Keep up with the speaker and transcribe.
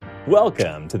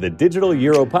Welcome to the Digital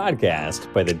Euro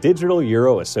Podcast by the Digital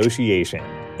Euro Association.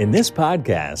 In this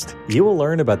podcast, you will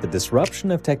learn about the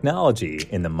disruption of technology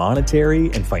in the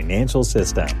monetary and financial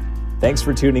system. Thanks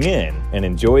for tuning in and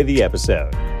enjoy the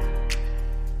episode.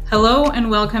 Hello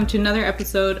and welcome to another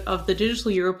episode of the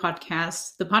Digital Euro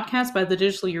Podcast, the podcast by the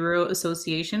Digital Euro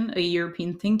Association, a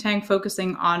European think tank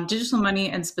focusing on digital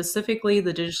money and specifically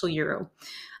the digital euro.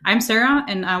 I'm Sarah,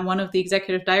 and I'm one of the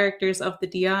executive directors of the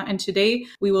DIA, and today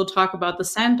we will talk about the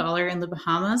sand dollar in the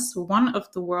Bahamas, one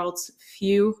of the world's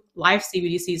few live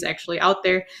CBDCs actually out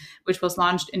there, which was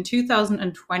launched in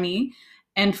 2020.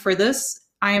 And for this,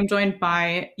 I am joined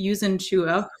by Yusin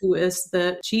Chua, who is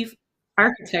the chief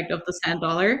architect of the sand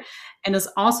dollar and is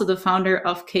also the founder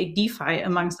of Cake DeFi,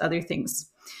 amongst other things.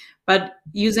 But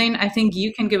Yusin, I think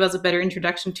you can give us a better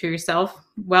introduction to yourself.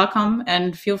 Welcome,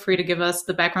 and feel free to give us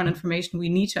the background information we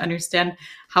need to understand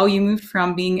how you moved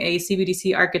from being a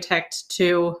CBDC architect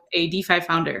to a DeFi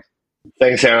founder.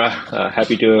 Thanks, Sarah.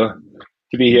 Happy to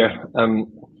be here.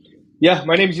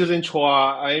 My name is Yusin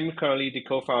Chua. I'm currently the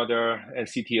co-founder and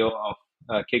CTO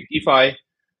of Cake DeFi.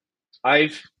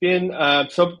 I've been,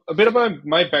 so a bit about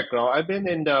my background. I've been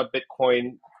in the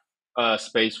Bitcoin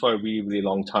space for a really, really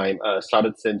long time.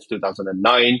 Started since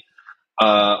 2009.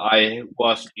 I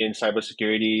was in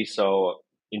cybersecurity, so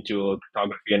into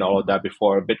cryptography and all of that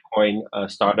before Bitcoin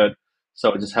started.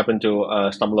 So I just happened to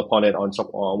stumble upon it on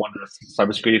one of the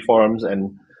cybersecurity forums,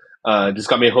 and just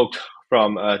got me hooked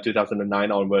from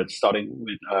 2009 onwards, starting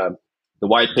with the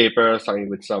white paper, starting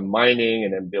with some mining,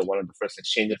 and then built one of the first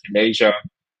exchanges in Asia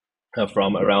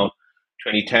from around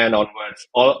 2010 onwards.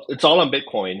 It's all on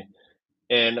Bitcoin.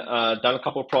 And done a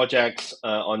couple of projects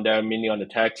on there, mainly on the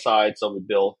tech side. So we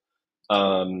built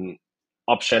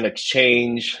option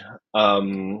exchange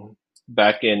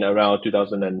back in around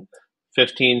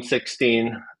 2015,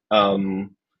 16.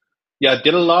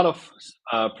 Did a lot of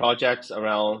projects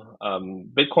around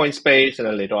Bitcoin space, and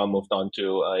then later on moved on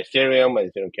to Ethereum.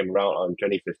 Ethereum came around on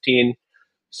 2015.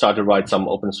 Started to write some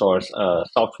open source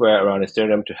software around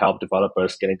Ethereum to help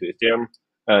developers get into Ethereum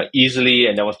easily,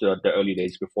 and that was the early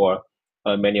days before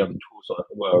many of the tools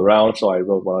were around. So I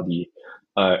wrote one of the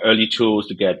early tools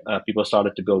to get people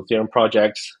started to build Ethereum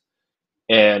projects.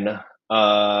 And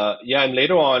and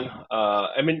later on,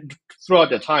 throughout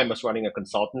the time, I was running a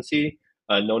consultancy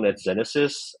known as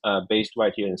Genesis, based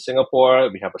right here in Singapore.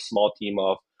 We have a small team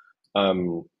of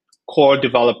core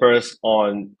developers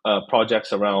on projects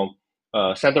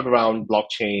centered around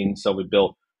blockchain. So we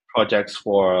built projects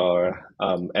for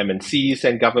MNCs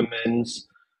and governments.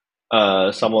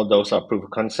 Some of those are proof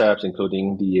of concepts,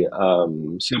 including the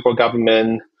Singapore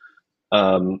government.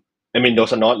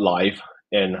 Those are not live.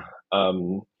 And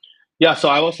so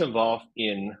I was involved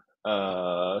in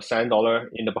Sand Dollar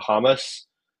in the Bahamas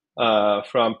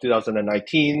from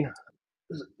 2019.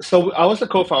 So I was the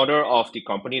co-founder of the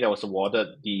company that was awarded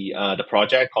the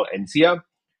project called NZIA.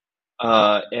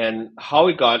 And how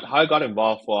I got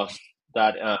involved was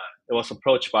that it was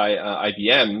approached by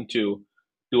IBM to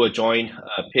do a joint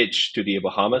pitch to the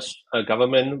Bahamas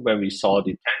government when we saw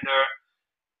the tender.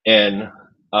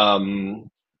 And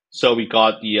so we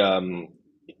got there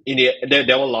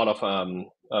were a lot of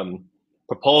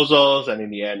proposals, and in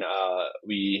the end,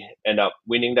 we end up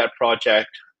winning that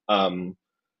project.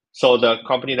 So the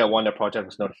company that won the project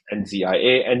was known as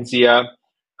NZIA. NZIA,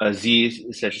 Z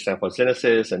essentially stands for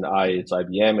Genesis, and I is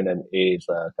IBM, and then A is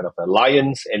kind of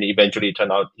alliance, and eventually it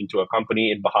turned out into a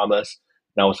company in Bahamas.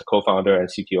 And I was a co-founder and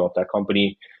CTO of that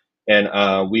company. And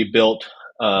we built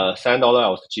Sand Dollar. I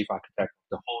was the chief architect of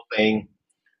the whole thing,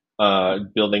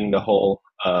 building the whole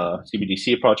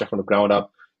CBDC project from the ground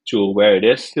up to where it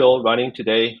is still running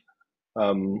today.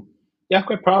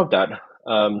 Quite proud of that.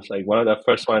 It's like one of the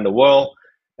first one in the world,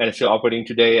 and it's still operating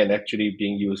today and actually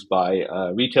being used by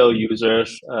retail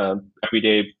users,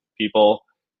 everyday people.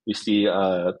 We see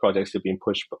projects that are being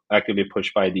actively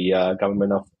pushed by the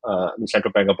government of the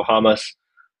Central Bank of Bahamas.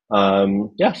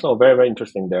 So very, very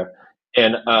interesting there.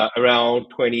 And around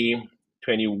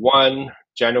 2021,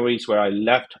 January is where I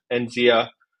left NZIA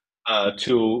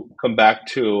to come back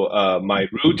to my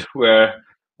root, where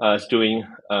I was doing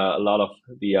a lot of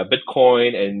the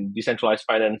Bitcoin and decentralized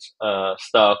finance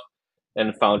stuff,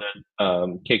 and founded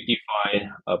Cake DeFi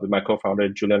with my co-founder,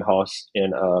 Julian Haas.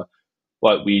 And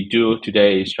what we do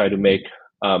today is try to make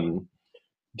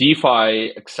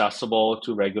DeFi accessible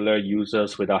to regular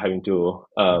users without having to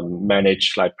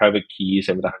manage like private keys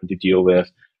and without having to deal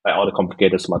with like all the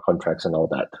complicated smart contracts and all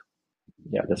that.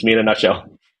 Yeah, that's me in a nutshell.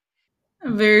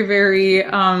 Very, very,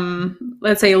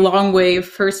 let's say, a long way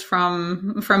first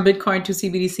from Bitcoin to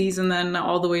CBDCs and then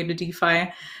all the way to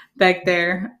DeFi back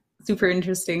there. Super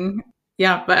interesting.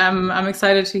 Yeah, but I'm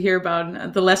excited to hear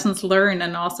about the lessons learned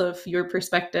and also if your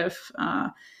perspective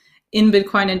in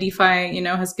Bitcoin and DeFi,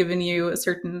 has given you a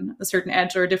certain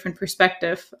edge or a different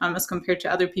perspective as compared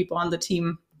to other people on the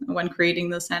team when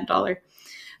creating the sand dollar.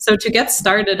 So to get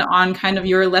started on kind of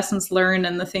your lessons learned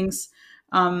and the things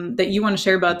that you want to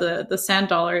share about the sand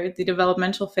dollar, the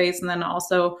developmental phase, and then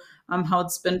also how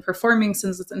it's been performing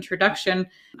since its introduction,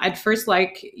 I'd first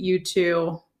like you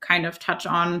to kind of touch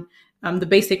on the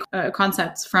basic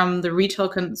concepts from the retail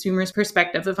consumer's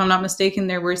perspective. If I'm not mistaken,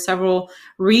 there were several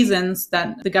reasons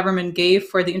that the government gave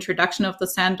for the introduction of the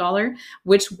sand dollar.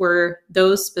 Which were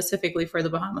those specifically for the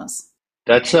Bahamas?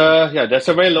 That's a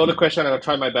very loaded question, and I'll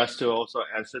try my best to also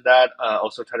answer that.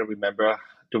 Also try to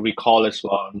recall as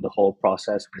well the whole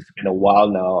process. It's been a while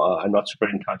now. I'm not super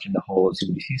in touch in the whole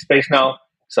CBDC space now,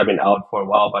 so I've been out for a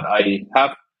while. But I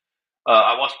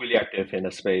was really active in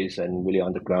the space and really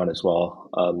on the ground as well.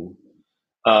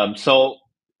 So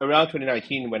around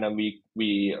 2019, when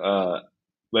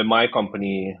my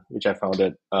company, which I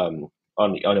founded on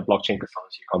a blockchain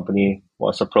consultancy company,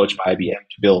 was approached by IBM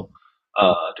to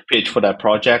pitch for that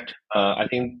project. I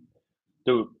think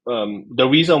the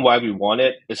reason why we won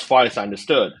it, as far as I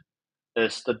understood,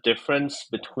 is the difference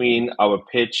between our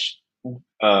pitch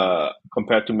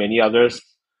compared to many others,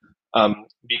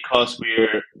 because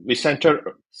we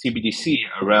center CBDC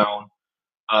around.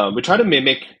 We try to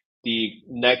mimic the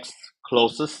next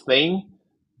closest thing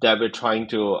that we're trying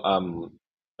to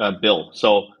build.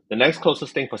 So the next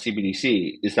closest thing for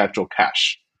CBDC is actual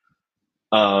cash.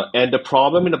 And the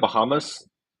problem in the Bahamas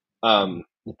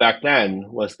back then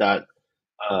was that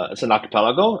it's an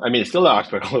archipelago. I mean, it's still an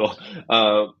archipelago.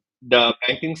 The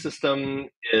banking system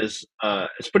is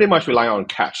pretty much relying on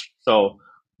cash. So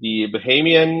the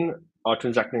Bahamian are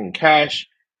transacting in cash,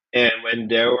 and when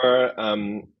there were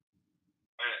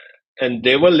and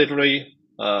they were literally,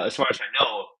 as far as I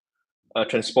know,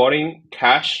 transporting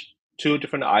cash to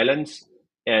different islands,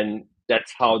 and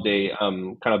that's how they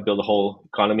kind of build the whole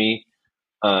economy.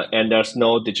 And there's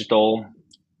no digital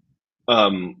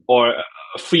or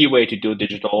a free way to do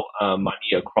digital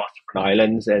money across different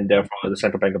islands, and therefore the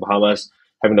Central Bank of Bahamas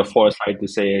having the foresight to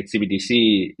say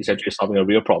CBDC is actually solving a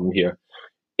real problem here.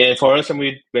 And for us, when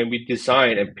we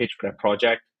designed and pitched for that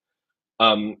project,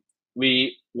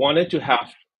 we wanted to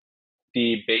have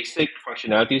the basic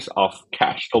functionalities of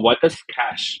cash. So what does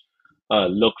cash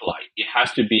look like? It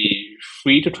has to be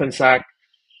free to transact.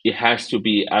 It has to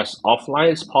be as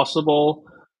offline as possible.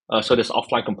 So there's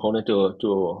offline component to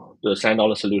the sand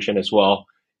dollar solution as well.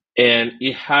 And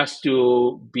it has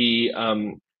to be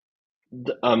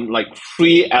like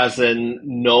free as in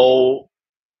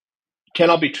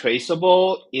cannot be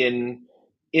traceable in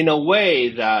a way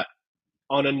that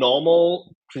on a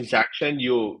normal transaction,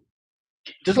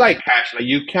 just like cash, like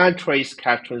you can't trace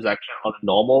cash transaction on a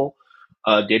normal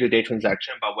day-to-day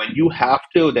transaction, but when you have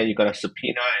to, then you're gonna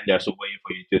subpoena, and there's a way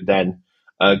for you to then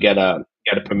get a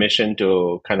permission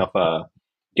to kind of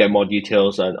get more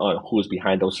details on who's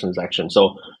behind those transactions.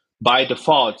 So by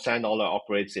default, Sand Dollar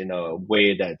operates in a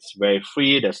way that's very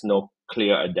free. There's no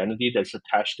clear identity that's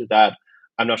attached to that.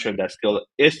 I'm not sure if that still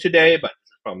is today, but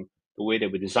from the way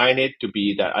that we design it to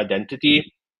be that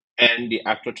identity and the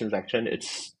actual transaction,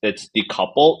 it's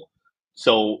decoupled.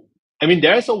 So I mean,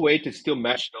 there's a way to still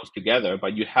match those together,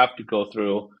 but you have to go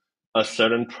through a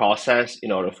certain process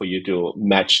in order for you to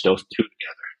match those two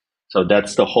together. So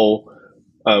that's the whole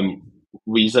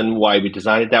reason why we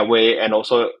designed it that way, and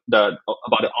also about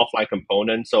the offline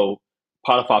component. So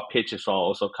part of our pitch as well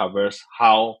also covers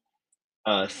how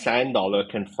Sand Dollar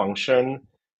can function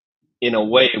in a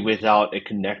way without a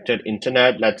connected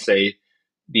internet. Let's say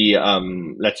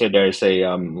there's a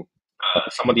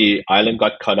some of the island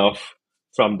got cut off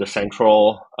from the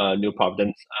central New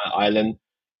Providence island.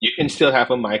 You can still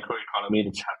have a microeconomy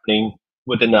that's happening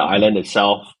within the island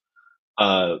itself.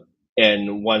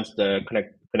 And once the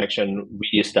connection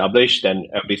reestablished, then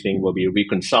everything will be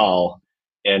reconciled,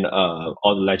 and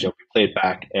all the ledger will be played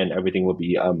back, and everything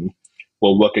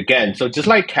will work again. So just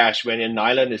like cash, when an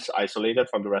island is isolated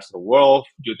from the rest of the world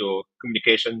due to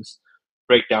communications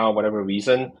breakdown, whatever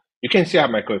reason, you can still have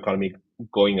microeconomy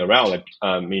going around. Like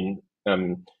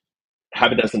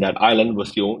inhabitants in that island will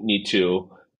still need to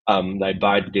like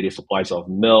buy the daily supplies of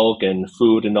milk and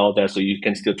food and all that. So you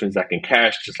can still transact in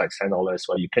cash, just like Sand Dollar as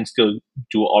well. You can still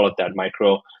do all of that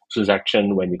micro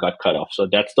transaction when you got cut off. So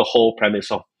that's the whole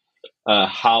premise of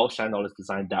how Sand Dollar is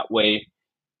designed that way.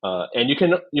 And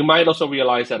you might also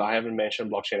realize that I haven't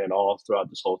mentioned blockchain at all throughout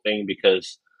this whole thing,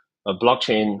 because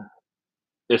blockchain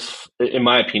is, in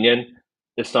my opinion,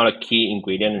 it's not a key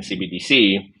ingredient in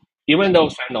CBDC, even though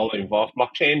Sand Dollar involves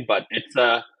blockchain, but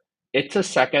it's a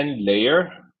second layer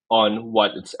on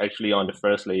what it's actually on the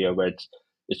first layer, where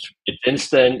it's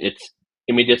instant, it's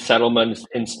immediate settlement, it's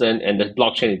instant, and the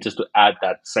blockchain is just to add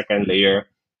that second layer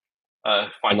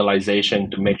finalization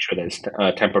to make sure that it's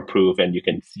tamper proof and you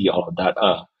can see all of that.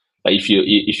 Like if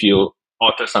you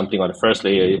alter something on the first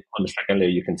layer, on the second layer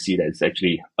you can see that it's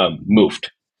actually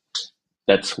moved.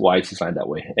 That's why it's designed that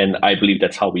way, and I believe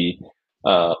that's how we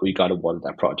got awarded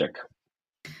that project.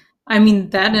 I mean,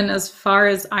 that, and as far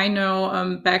as I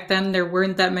know, back then there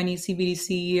weren't that many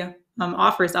CBDC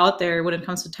offers out there when it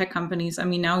comes to tech companies. I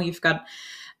mean, now you've got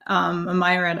a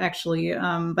Myriad actually,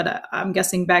 but I'm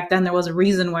guessing back then there was a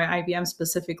reason why IBM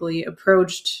specifically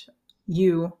approached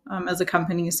you as a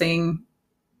company saying,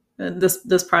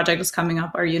 this project is coming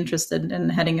up. Are you interested in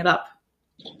heading it up?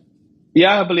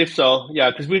 Yeah, I believe so.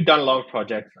 Yeah, because we've done a lot of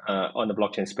projects on the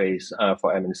blockchain space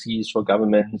for MNCs, for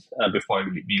governments, before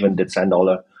we even did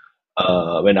 $10.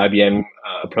 When IBM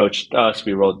approached us,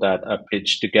 we wrote that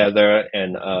pitch together,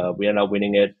 and we ended up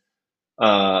winning it.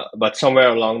 But somewhere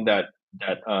along that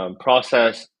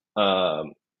process,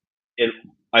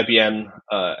 IBM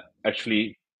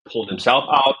actually pulled himself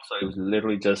out. So it was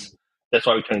literally just, that's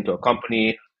why we turned into a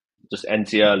company, just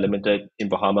NZIA Limited in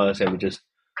Bahamas, and we just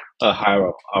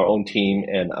hire our own team,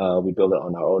 and we build it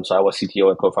on our own. So I was CTO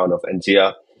and co-founder of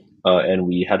NZIA, and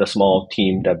we had a small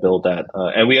team that built that.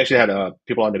 And we actually had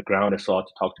people on the ground as well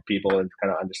to talk to people and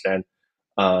kind of understand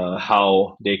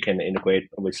how they can integrate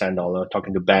with $10,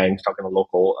 talking to banks, talking to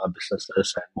local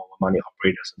businesses and mobile money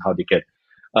operators, and how they get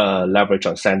leverage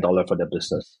on $10 for their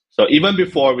business. So even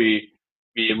before we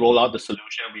roll out the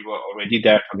solution, we were already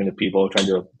there talking to people, trying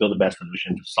to build the best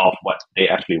solution to solve what they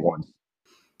actually want.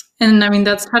 And I mean,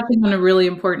 that's touching on a really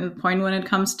important point when it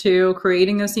comes to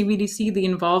creating a CBDC, the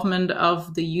involvement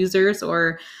of the users,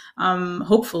 or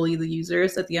hopefully the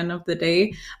users at the end of the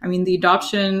day. I mean, the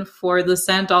adoption for the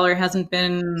 $10 hasn't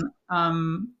been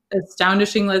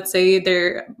astonishing. Let's say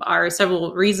there are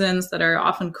several reasons that are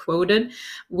often quoted.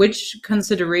 Which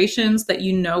considerations that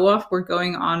you know of were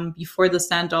going on before the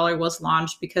 $10 was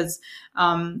launched? Because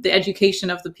the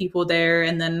education of the people there,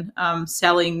 and then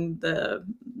selling the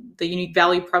unique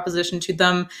value proposition to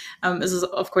them is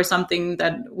of course something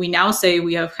that we now say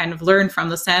we have kind of learned from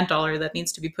the $10 that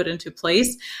needs to be put into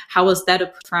place. How was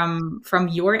that from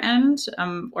your end,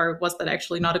 or was that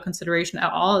actually not a consideration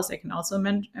at all, as I can also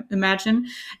imagine?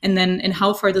 And then, in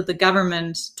how far did the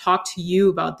government talk to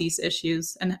you about these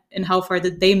issues, and in how far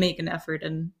did they make an effort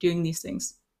in doing these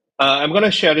things? I'm going to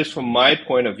share this from my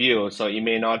point of view, so it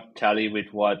may not tally with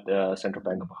what the Central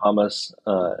Bank of Bahamas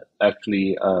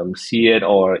actually see it,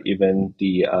 or even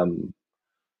the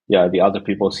other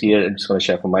people see it. I'm just going to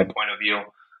share from my point of view.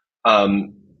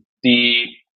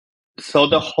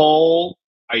 The whole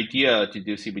idea to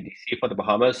do CBDC for the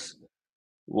Bahamas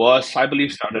was, I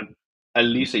believe, started at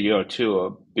least a year or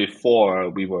two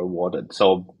before we were awarded.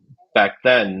 So back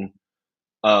then,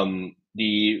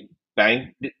 the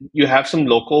bank, you have some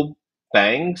local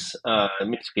banks,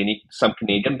 some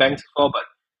Canadian banks as well, but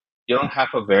you don't have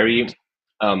a very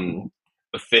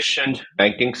efficient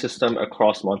banking system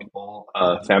across multiple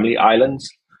family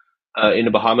islands. In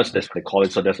the Bahamas, that's what they call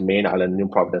it. So there's a main island, New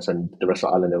Providence, and the rest of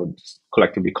the island they would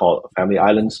collectively call family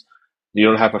islands. You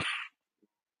don't have a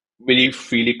really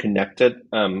freely connected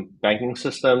banking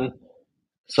system.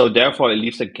 So therefore, it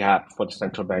leaves a gap for the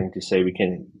central bank to say we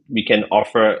can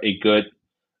offer a good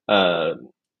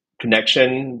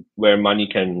connection where money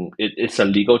it's a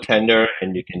legal tender,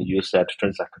 and you can use that to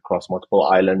transact across multiple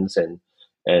islands, and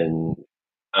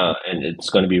it's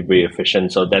going to be very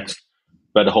efficient. So that's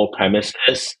where the whole premise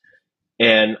is.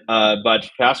 And but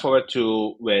fast forward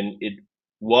to when it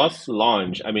was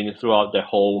launched, I mean, throughout the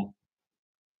whole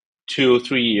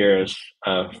 2-3 years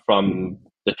from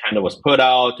the tender was put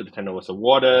out to the tender was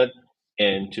awarded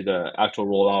and to the actual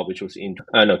rollout, which was in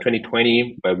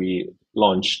 2020, where we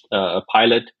launched a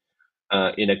pilot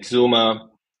in Exuma.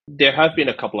 There have been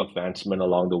a couple of advancements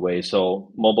along the way.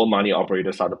 So mobile money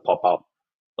operators started to pop up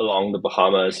along the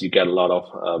Bahamas. You get a lot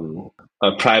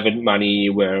of private money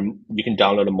where you can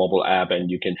download a mobile app and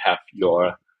you can have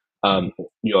your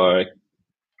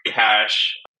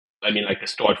cash, I mean, like a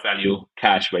stored value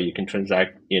cash, where you can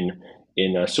transact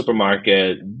in a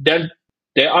supermarket. Then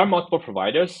there are multiple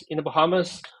providers in the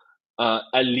Bahamas,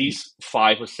 at least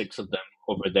 5 or 6 of them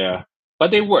over there,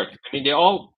 but they work. I mean,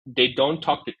 they don't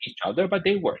talk to each other, but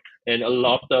they work. And a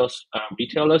lot of those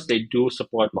retailers, they do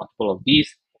support multiple of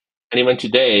these. And even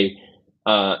today,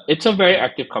 it's a very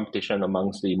active competition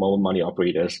amongst the mobile money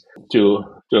operators to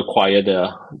acquire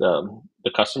the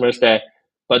customers there.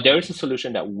 But there is a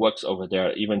solution that works over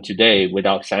there even today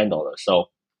without $10.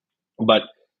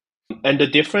 And the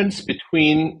difference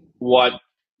between what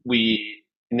we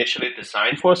initially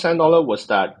designed for Sand Dollar was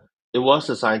that it was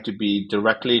designed to be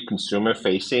directly consumer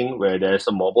facing, where there's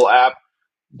a mobile app,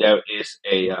 there is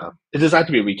it's designed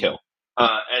to be retail.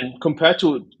 And compared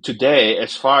to today,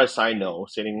 as far as I know,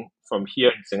 sitting from here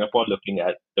in Singapore, looking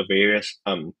at the various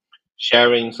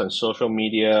sharings on social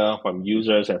media from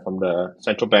users and from the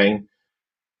central bank,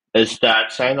 is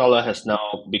that Sand Dollar has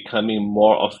now becoming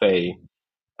more of a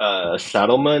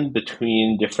settlement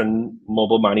between different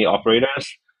mobile money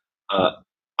operators. Uh,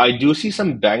 I do see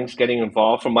some banks getting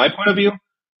involved from my point of view,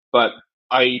 but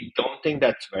I don't think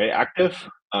that's very active.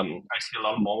 I see a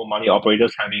lot of mobile money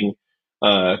operators having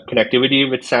connectivity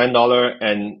with Sand Dollar,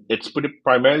 and it's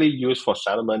primarily used for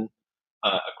settlement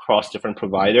across different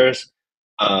providers.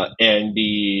 And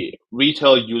the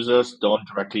retail users don't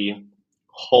directly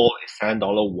hold a Sand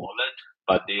Dollar wallet,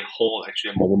 but they hold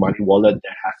actually a mobile money wallet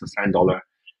that has a Sand Dollar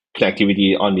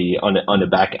connectivity on the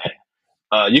back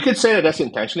end. You could say that that's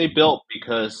intentionally built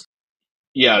because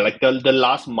yeah, like the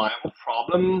last mile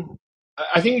problem,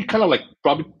 I think it kind of like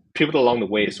probably pivoted along the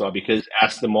way as well because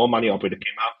as the more money operator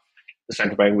came out, the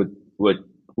central bank would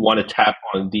want to tap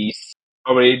on these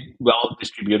already well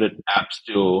distributed apps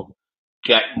to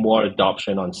get more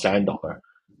adoption on Sand Dollar.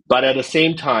 But at the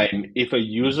same time, if a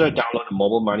user download a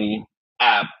mobile money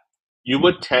app, you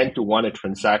would tend to want to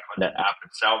transact on that app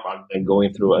itself rather than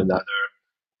going through another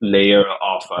layer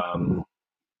of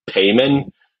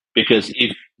payment. Because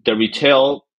if the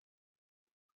retail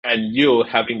and you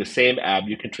having the same app,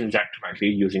 you can transact directly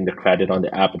using the credit on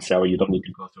the app itself. You don't need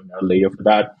to go through another layer for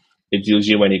that. It's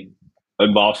usually when it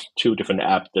involves two different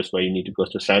apps, that's where you need to go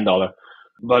to Sand Dollar.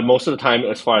 But most of the time,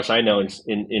 as far as I know,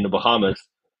 in the Bahamas,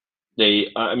 they're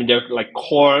like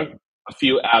core a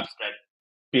few apps that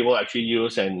people actually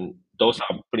use, and those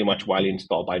are pretty much widely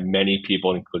installed by many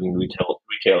people, including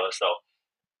retailers. So,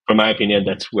 from my opinion,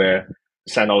 that's where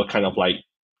Sand Dollar kind of like,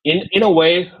 in a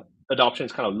way, adoption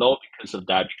is kind of low because of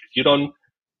that, because you don't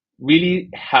really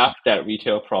have that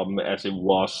retail problem as it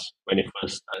was when it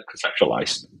was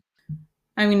conceptualized.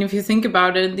 I mean, if you think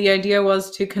about it, the idea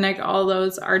was to connect all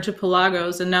those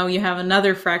archipelagos, and now you have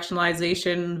another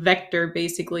fractionalization vector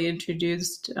basically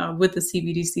introduced with the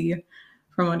CBDC,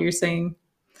 from what you're saying.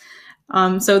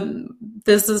 So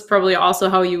this is probably also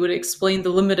how you would explain the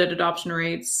limited adoption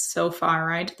rates so far,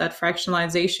 right? That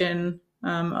fractionalization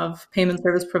of payment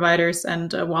service providers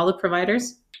and wallet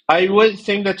providers. I would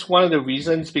think that's one of the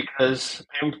reasons because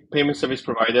payment service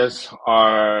providers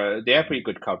they have pretty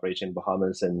good coverage in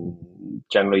Bahamas, and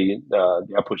generally they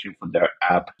are pushing for their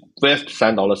app with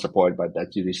Sand Dollar support, but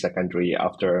that's usually secondary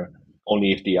after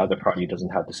only if the other party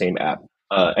doesn't have the same app.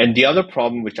 And the other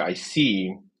problem which I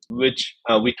see, which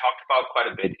we talked about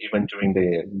quite a bit even during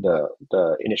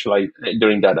the initial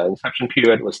during that inception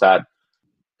period, was that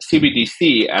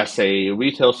CBDC as a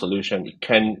retail solution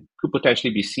could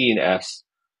potentially be seen as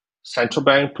central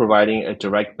bank providing a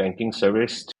direct banking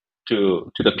service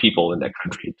to the people in that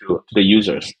country, to the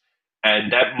users,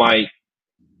 and that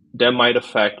might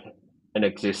affect an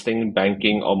existing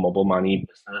banking or mobile money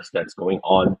business that's going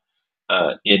on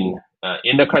in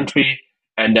the country,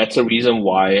 and that's a reason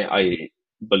why I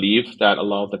believe that a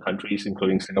lot of the countries,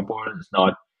 including Singapore, is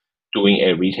not doing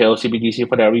a retail CBDC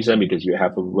for that reason, because you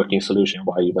have a working solution.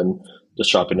 Why even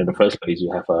disrupt it in the first place? You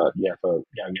have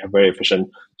very efficient.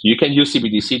 So you can use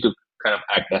CBDC to kind of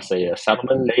act as a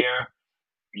settlement layer,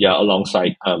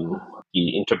 alongside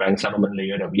the interbank settlement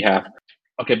layer that we have.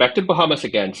 Okay, back to Bahamas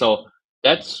again. So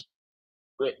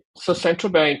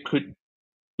central bank could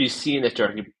be seen as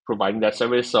directly providing that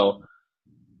service. So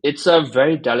it's a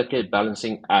very delicate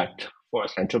balancing act for a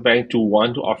central bank to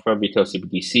want to offer retail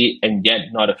CBDC and yet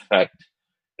not affect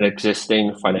an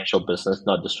existing financial business,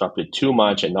 not disrupt it too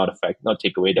much, and not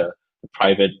take away the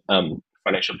private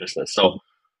financial business. So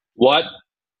what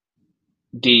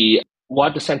the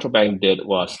central bank did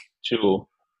was to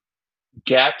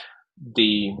get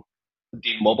the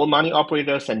mobile money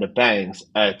operators and the banks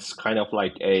as kind of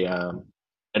like an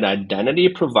identity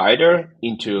provider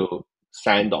into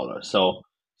Sand Dollar. So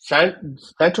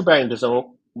central bank doesn't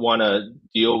want to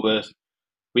deal with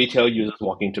retail users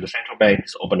walking to the central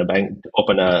banks, open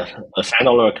a Sand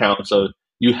Dollar account. So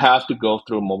you have to go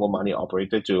through a mobile money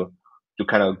operator to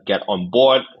kind of get on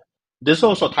board. This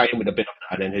also ties in with a bit of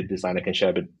the identity design. I can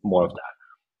share a bit more of that.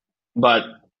 But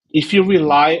if you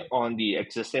rely on the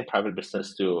existing private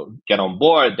business to get on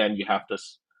board, then you have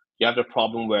the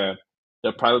problem where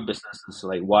the private business is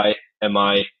like, why am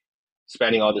I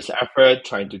spending all this effort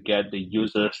trying to get the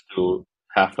users to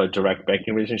have a direct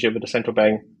banking relationship with the central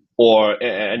bank,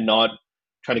 and not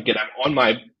trying to get on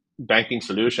my banking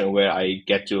solution where I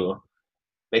get to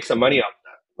make some money out of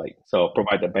that. like so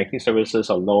provide the banking services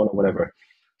or loan or whatever.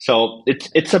 So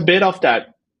it's a bit of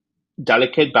that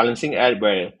delicate balancing act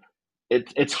where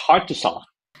it's hard to solve.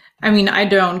 I mean, I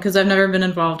don't because I've never been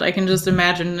involved. I can just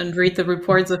imagine and read the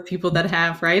reports of people that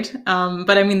have, right?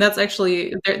 But I mean, that's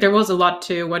actually, there was a lot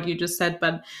to what you just said,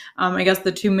 but I guess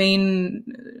the two main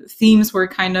themes were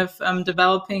kind of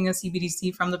developing a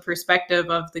CBDC from the perspective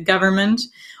of the government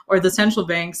or the central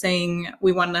bank saying,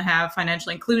 we want to have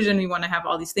financial inclusion, we want to have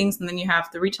all these things. And then you have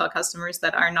the retail customers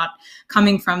that are not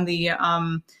coming from the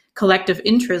collective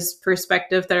interest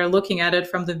perspective, that are looking at it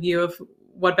from the view of,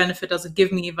 what benefit does it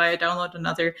give me if I download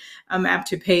another app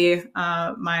to pay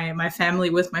my family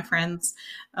with, my friends,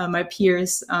 my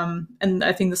peers? And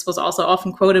I think this was also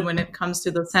often quoted when it comes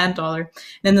to the sand dollar.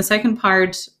 And then the second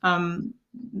part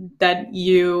that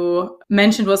you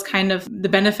mentioned was kind of the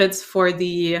benefits for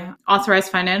the authorized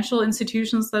financial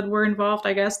institutions that were involved,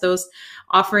 I guess, those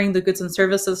offering the goods and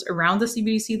services around the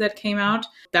CBDC that came out.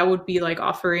 That would be like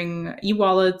offering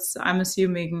e-wallets, I'm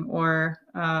assuming, or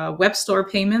web store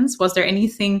payments. Was there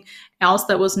anything else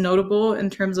that was notable in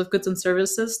terms of goods and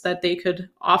services that they could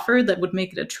offer that would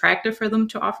make it attractive for them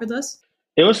to offer this?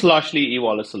 It was largely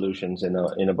e-wallet solutions in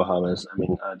the Bahamas. I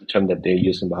mean, the term that they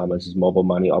use in Bahamas is mobile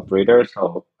money operator.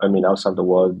 So, I mean, outside the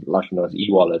world, largely known as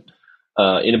e-wallet.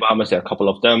 In the Bahamas, there are a couple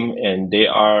of them, and they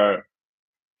are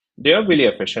really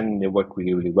efficient. They work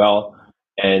really, really well,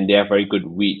 and they have very good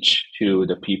reach to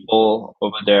the people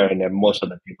over there. And then most of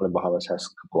the people in Bahamas has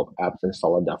a couple of apps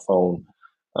installed on their phone.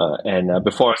 And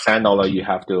before Sand Dollar, you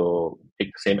have to pick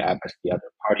the same app as the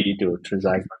other party to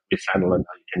transact with Sand Dollar. Now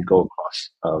you can go across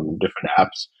different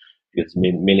apps. It's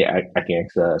mainly acting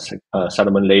as a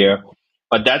settlement layer.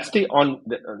 But that's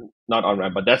not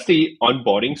on-ramp, but that's the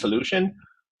onboarding solution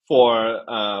for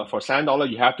Sand Dollar.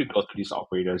 You have to go through these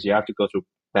operators. You have to go through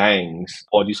banks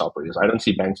or these operators. I don't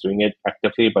see banks doing it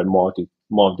actively, but more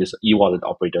of these e-wallet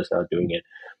operators that are doing it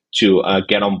to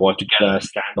get on board, to get a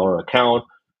Sand Dollar account.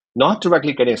 Not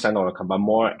directly getting a Sand Dollar account, but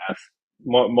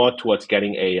more towards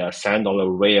getting a Sand Dollar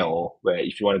rail, where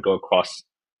if you want to go across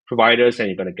providers and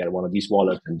you're going to get one of these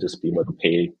wallets and just be able to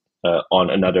pay on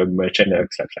another merchant that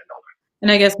accepts Sand Dollar.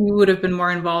 And I guess you would have been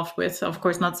more involved with, of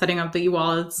course, not setting up the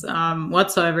e-wallets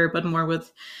whatsoever, but more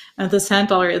with the Sand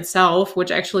Dollar itself,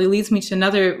 which actually leads me to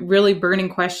another really burning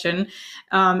question.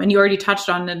 And you already touched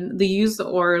on the use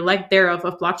or lack thereof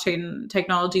of blockchain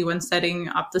technology when setting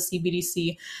up the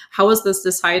CBDC. How was this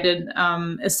decided?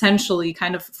 Essentially,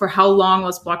 kind of for how long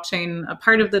was blockchain a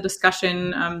part of the discussion?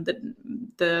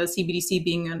 The CBDC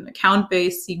being an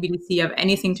account-based CBDC have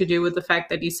anything to do with the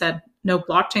fact that you said no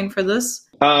blockchain for this?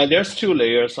 There's two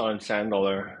layers on Sand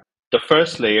Dollar. The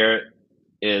first layer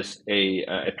is a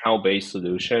account-based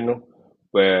solution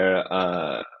where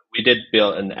we did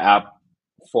build an app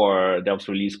that was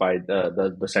released by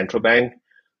the central bank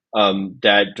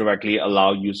that directly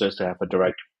allow users to have a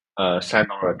direct Sand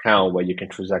Dollar account where you can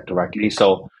transact directly.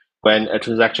 So when a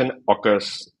transaction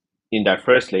occurs in that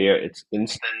first layer, it's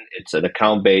instant, it's an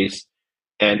account-based.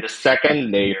 And the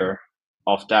second layer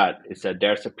of that is that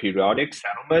there's a periodic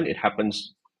settlement. It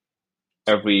happens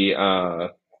every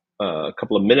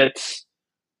couple of minutes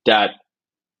that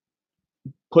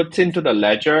puts into the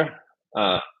ledger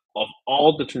of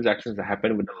all the transactions that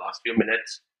happened within the last few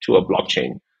minutes to a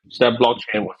blockchain. So that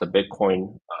blockchain was a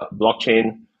Bitcoin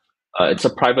blockchain. It's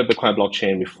a private Bitcoin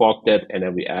blockchain. We forked it, and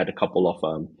then we add a couple of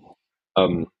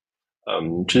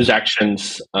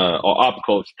transactions or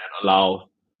opcodes that allow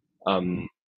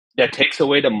that takes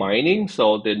away the mining.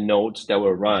 So the nodes that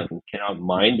were run cannot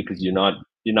mine because you're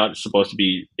not supposed to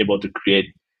be able to create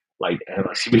like a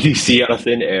CBDC out of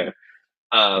thin air.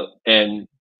 And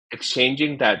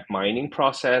exchanging that mining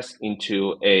process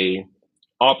into a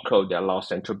opcode that allows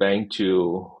central bank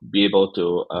to be able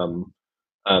to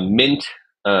mint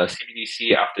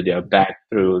CBDC after they are back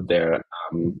through their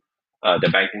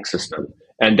banking system.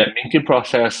 And that minting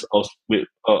process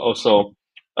also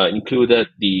included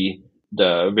the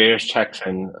various checks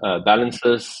and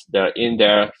balances that are in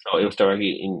there. So it was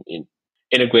directly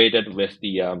integrated with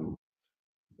the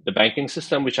banking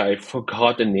system, which I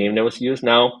forgot the name that was used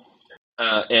now.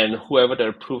 And whoever that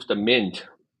approves the mint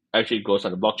actually goes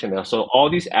on the blockchain now. So all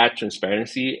these add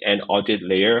transparency and audit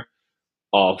layer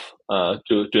of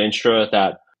to ensure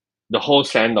that the whole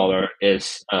Sand Dollar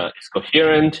is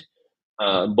coherent,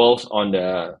 both on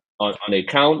the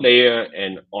account layer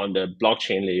and on the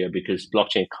blockchain layer, because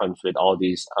blockchain comes with all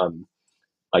these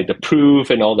like the proof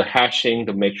and all the hashing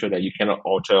to make sure that you cannot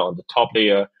alter on the top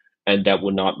layer, and that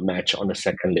will not match on the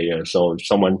second layer. So if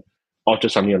someone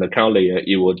alters something on the account layer,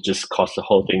 it will just cause the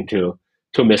whole thing to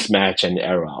mismatch and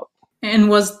error out. And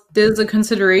was this a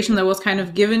consideration that was kind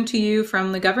of given to you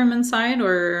from the government side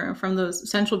or from the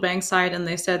central bank side, and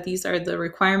they said these are the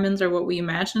requirements or what we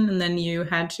imagine, and then you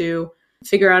had to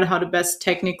figure out how to best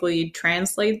technically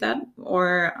translate that,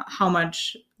 or how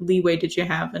much leeway did you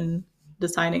have in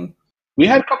deciding? We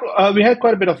had we had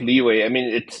quite a bit of leeway. I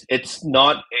mean, it's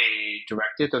not a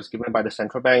directive that was given by the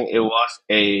central bank. It was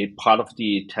a part of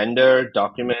the tender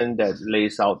document that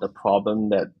lays out the problem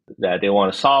that they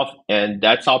want to solve, and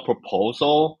that's our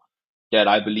proposal that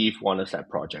I believe won us that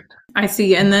project. I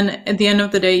see. And then at the end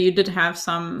of the day, you did have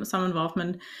some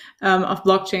involvement of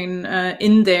blockchain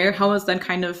in there. How was that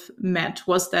kind of met?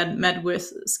 Was that met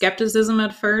with skepticism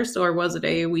at first, or was it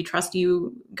a "we trust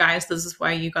you guys, this is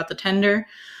why you got the tender"?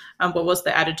 What was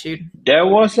the attitude? There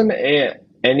wasn't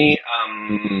any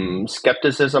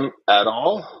skepticism at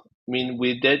all. I mean,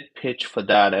 we did pitch for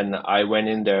that, and I went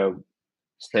in there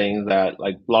saying that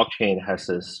like blockchain has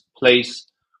this place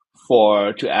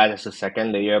to add as a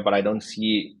second layer, but I don't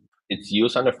see its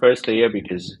use on the first layer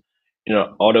because in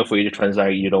order for you to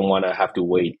transact, you don't want to have to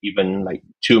wait even like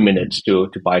 2 minutes to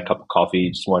buy a cup of coffee.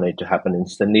 You just want it to happen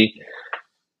instantly.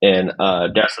 And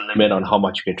there's a limit on how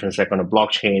much you can transact on a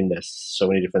blockchain. There's so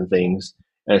many different things.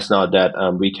 And it's not that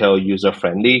retail user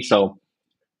friendly. So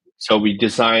we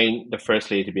designed the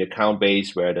first layer to be account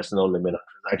based, where there's no limit on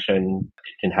transaction.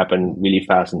 It can happen really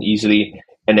fast and easily,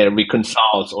 and then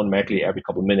reconciles automatically every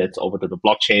couple of minutes over to the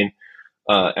blockchain.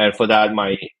 And for that,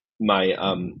 my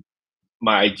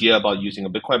idea about using a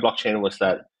Bitcoin blockchain was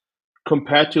that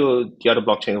compared to the other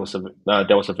blockchain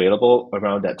that was available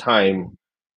around that time,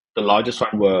 the largest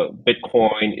one were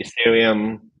Bitcoin,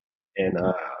 Ethereum, and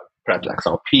perhaps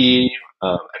XRP.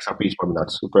 XRP is probably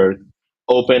not super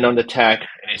open on the tech.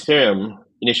 And Ethereum,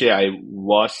 initially I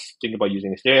was thinking about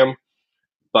using Ethereum,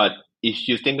 but if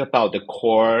you think about the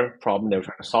core problem that we're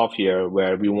trying to solve here,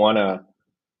 where we want to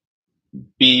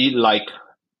be like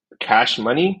cash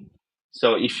money.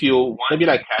 So if you want to be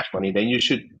like cash money, then you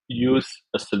should use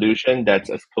a solution that's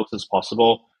as close as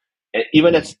possible, and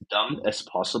even as dumb as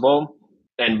possible,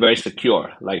 and very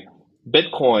secure. Like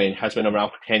Bitcoin has been around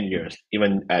for 10 years,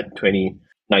 even at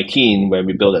 2019 when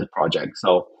we built that project.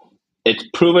 So it's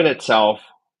proven itself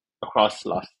across the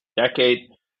last decade.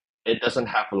 It doesn't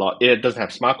have it doesn't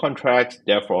have smart contracts.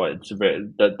 Therefore,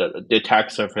 the attack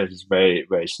surface is very,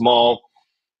 very small.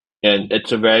 And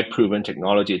it's a very proven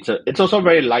technology. It's also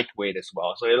very lightweight as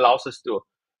well. So it allows us to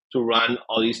run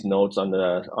all these nodes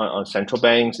on central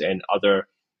banks, and other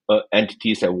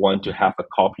entities that want to have a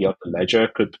copy of the ledger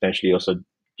could potentially also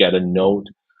get a node.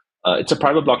 It's a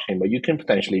private blockchain, but you can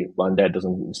potentially run that.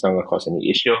 It's not going to cause any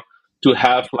issue. To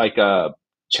have like a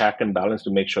check and balance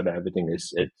to make sure that everything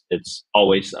it's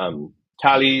always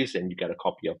tallies, and you get a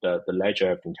copy of the ledger,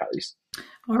 everything tallies.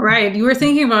 All right. You were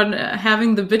thinking about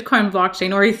having the Bitcoin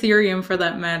blockchain, or Ethereum for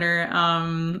that matter,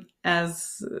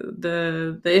 as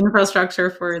the infrastructure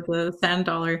for the sand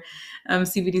dollar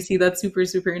CBDC. That's super,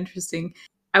 super interesting.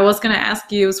 I was going to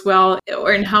ask you as well,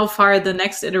 or in how far the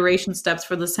next iteration steps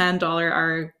for the sand dollar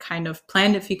are kind of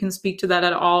planned, if you can speak to that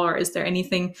at all, or is there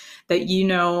anything that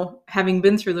having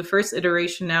been through the first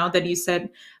iteration now, that you said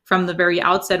from the very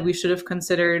outset we should have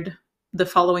considered the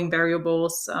following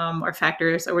variables or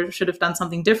factors, or should have done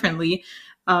something differently?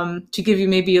 To give you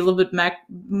maybe a little bit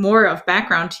more of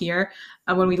background here,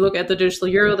 when we look at the digital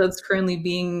euro that's currently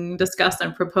being discussed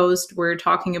and proposed, we're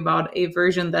talking about a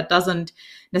version that doesn't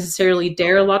necessarily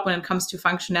dare a lot when it comes to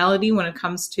functionality, when it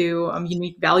comes to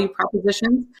unique value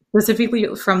propositions.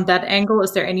 Specifically from that angle,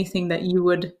 is there anything that you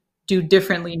would do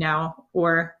differently now,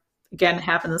 or again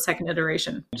have in the second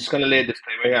iteration? I'm just going to lay a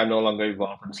disclaimer here. I'm no longer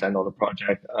involved in the Sand Dollar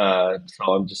project. So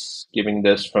I'm just giving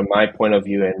this from my point of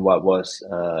view and what was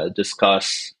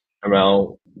discussed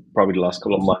around probably the last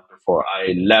couple of months before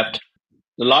I left.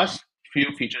 The last few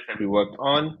features that I worked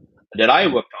on,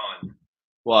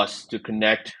 was to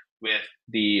connect with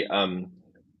the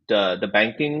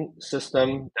banking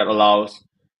system that allows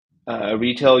a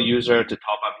retail user to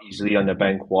top up easily on their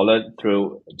bank wallet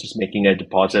through just making a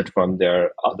deposit from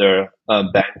their other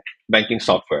banking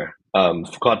software.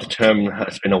 Forgot the term,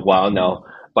 it's been a while now,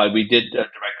 but we did a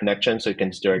direct connection, so you can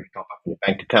just directly top up your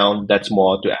bank account. That's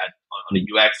more to add on the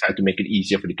UX side to make it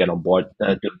easier for you to get on board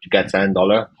to get Sand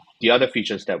Dollar. The other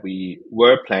features that we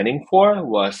were planning for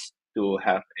was to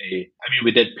have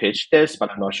we did pitch this,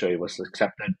 but I'm not sure it was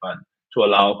accepted, but to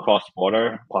allow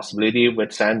cross-border possibility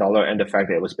with Sand Dollar, and the fact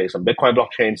that it was based on Bitcoin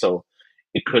blockchain. So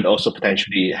it could also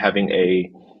potentially having a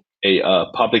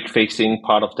public-facing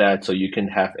part of that, so you can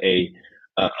have a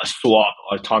swap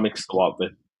or atomic swap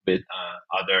with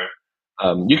other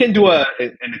You can do an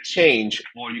exchange,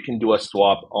 or you can do a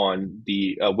swap on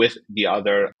the with the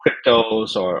other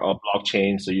cryptos or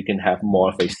blockchains, so you can have more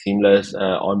of a seamless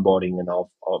onboarding and of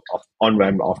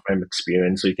on-ramp, off-ramp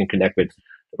experience. So you can connect with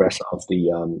the rest of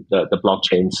the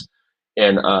blockchains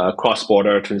and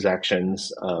cross-border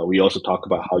transactions. We also talk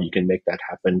about how you can make that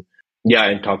happen. Yeah,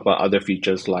 and talk about other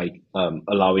features like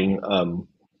allowing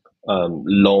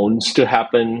loans to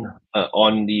happen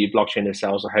on the blockchain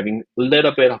itself, so having a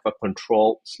little bit of a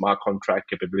control smart contract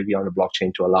capability on the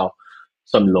blockchain to allow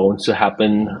some loans to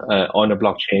happen on the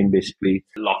blockchain, basically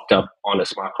locked up on a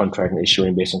smart contract and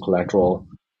issuing based on collateral.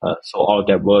 So all of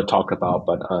that we'll talk about,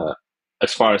 but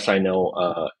as far as I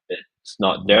know, it's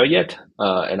not there yet,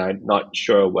 and I'm not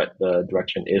sure what the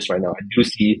direction is right now. I do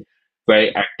see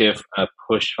very active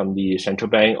push from the central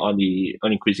bank on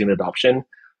increasing adoption.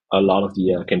 A lot of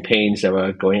the campaigns that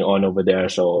were going on over there.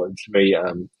 So it's very,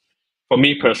 for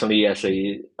me personally, as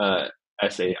a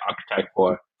architect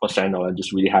for Sand Dollar, I'm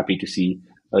just really happy to see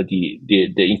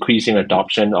the increasing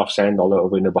adoption of Sand Dollar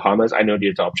over in the Bahamas. I know the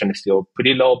adoption is still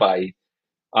pretty low, but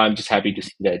I'm just happy to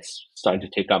see that it's starting to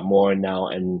take up more now.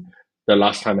 And the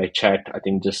last time I checked, I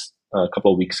think just a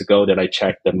couple of weeks ago that I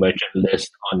checked the merchant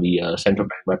list on the central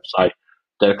bank website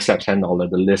that accepts Sand Dollar.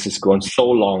 The list has grown so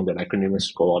long that I couldn't even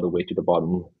scroll all the way to the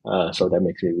bottom. So that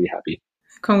makes me really happy.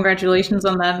 Congratulations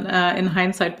on that in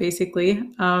hindsight, basically.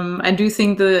 I do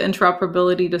think the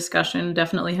interoperability discussion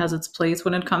definitely has its place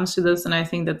when it comes to this. And I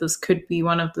think that this could be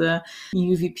one of the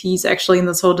UVPs actually in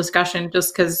this whole discussion,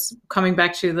 just because coming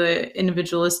back to the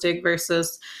individualistic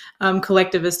versus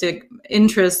collectivistic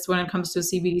interests when it comes to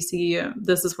CBDC,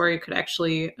 this is where it could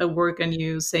actually work. And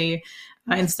you say,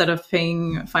 instead of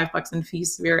paying $5 in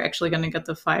fees, we're actually going to get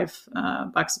the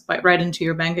 $5 right into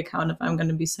your bank account if I'm going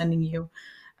to be sending you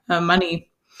money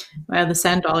via the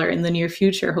Sand Dollar in the near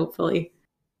future, hopefully.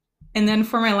 And then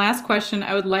for my last question,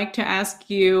 I would like to ask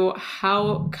you,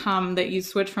 how come that you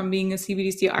switched from being a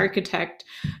CBDC architect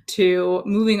to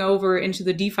moving over into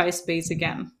the DeFi space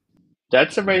again?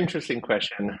 That's a very interesting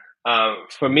question.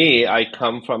 For me, I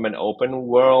come from an open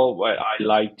world where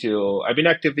I've been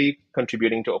actively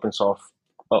contributing to open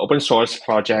source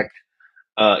project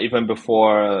even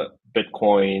before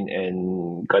Bitcoin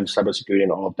and cybersecurity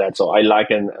and all of that. So I like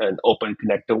an open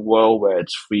connected world where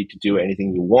it's free to do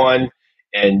anything you want,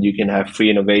 and you can have free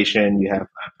innovation. You have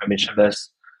permissionless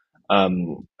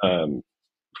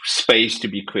space to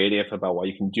be creative about what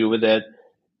you can do with it.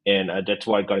 And that's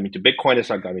why I got into Bitcoin. That's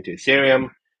why I got into Ethereum.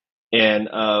 And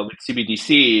with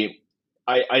CBDC,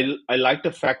 I like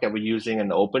the fact that we're using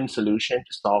an open solution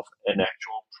to solve an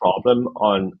actual problem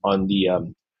on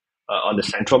the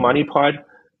central money part.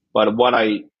 But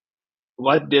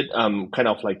what did kind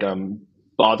of like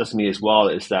bothers me as well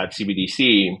is that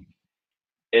CBDC,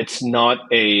 it's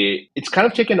kind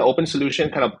of taking an open solution,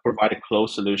 kind of provide a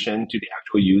closed solution to the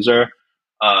actual user.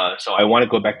 So I want to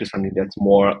go back to something that's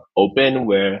more open,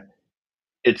 where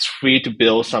it's free to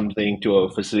build something to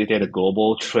facilitate a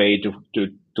global trade,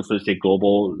 to facilitate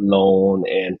global loan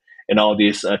and all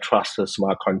these trusted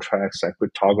smart contracts like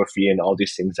cryptography and all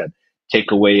these things that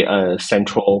take away a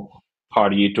central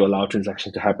party to allow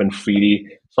transactions to happen freely.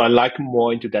 So I like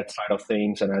more into that side of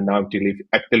things, and I'm now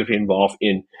actively involved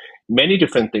in many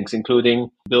different things, including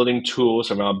building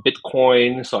tools around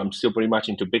Bitcoin. So I'm still pretty much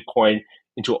into Bitcoin,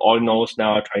 into ordinals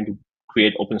now, trying to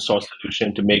create open source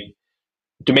solution to make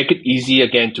it easy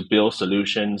again to build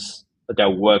solutions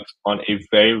that work on a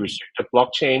very restricted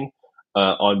blockchain,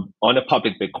 on a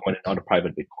public Bitcoin and not a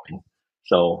private Bitcoin.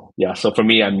 So yeah, so for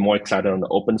me, I'm more excited on the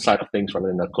open side of things rather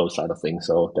than the closed side of things.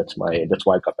 So that's why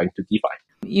I got back to DeFi.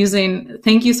 Usain,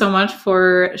 thank you so much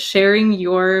for sharing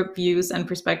your views and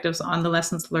perspectives on the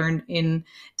lessons learned in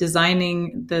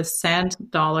designing the Sand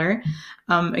Dollar.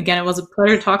 Again, it was a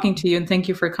pleasure talking to you, and thank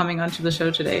you for coming onto the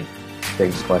show today.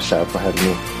 Thanks so much for having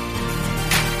me.